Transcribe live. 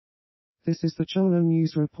This is the Cholo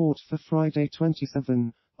News Report for Friday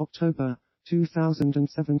 27 October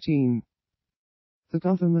 2017. The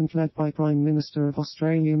government led by Prime Minister of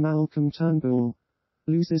Australia Malcolm Turnbull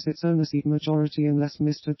loses its only seat majority unless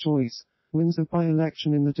Mr. Joyce wins a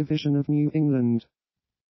by-election in the division of New England.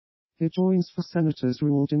 He joins for senators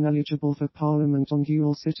ruled ineligible for Parliament on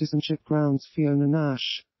dual citizenship grounds: Fiona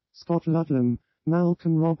Nash, Scott Ludlam,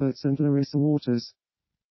 Malcolm Roberts and Larissa Waters.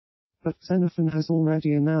 But Xenophon has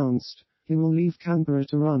already announced he will leave Canberra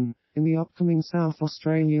to run in the upcoming South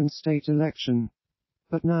Australian state election.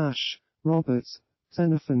 But Nash, Roberts,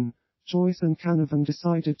 Xenophon, Joyce and Canavan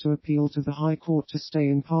decided to appeal to the High Court to stay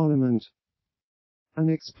in Parliament. An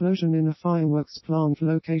explosion in a fireworks plant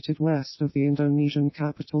located west of the Indonesian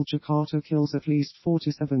capital Jakarta kills at least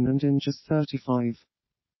 47 and injures 35.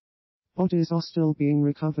 Bodies are still being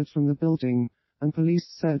recovered from the building, and police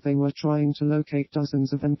said they were trying to locate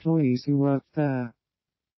dozens of employees who worked there.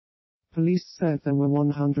 Police said there were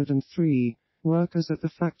 103 workers at the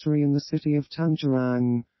factory in the city of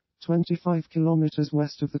Tangerang, 25 kilometers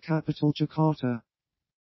west of the capital Jakarta.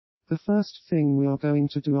 The first thing we are going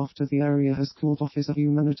to do after the area has cooled off is a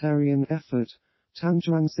humanitarian effort,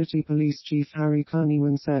 Tangerang City Police Chief Harry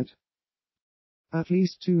Kurniawan said. At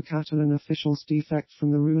least 2 Catalan officials defect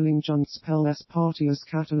from the ruling Junts PEL's party as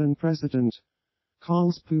Catalan president.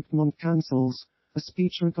 Carles Puigdemont cancels a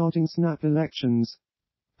speech regarding snap elections.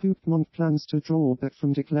 Puigdemont plans to draw back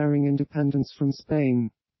from declaring independence from Spain.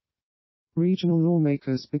 Regional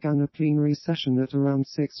lawmakers began a plenary session at around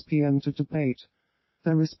 6 p.m. to debate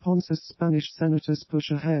their response as Spanish senators push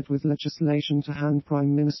ahead with legislation to hand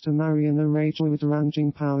Prime Minister Mariano Rajoy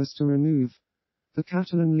deranging powers to remove the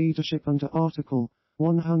Catalan leadership under Article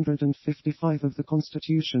 155 of the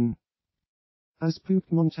Constitution. As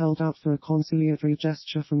Puigdemont held out for a conciliatory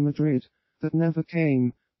gesture from Madrid that never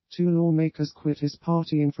came, 2 lawmakers quit his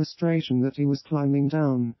party in frustration that he was climbing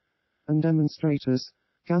down, and demonstrators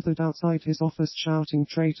gathered outside his office shouting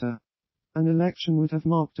 "traitor." An election would have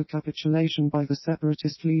marked a capitulation by the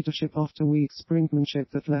separatist leadership after weeks' brinkmanship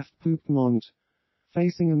that left Puigdemont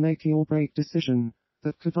facing a make-or-break decision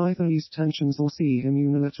that could either ease tensions or see him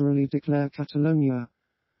unilaterally declare Catalonia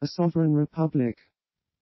a sovereign republic.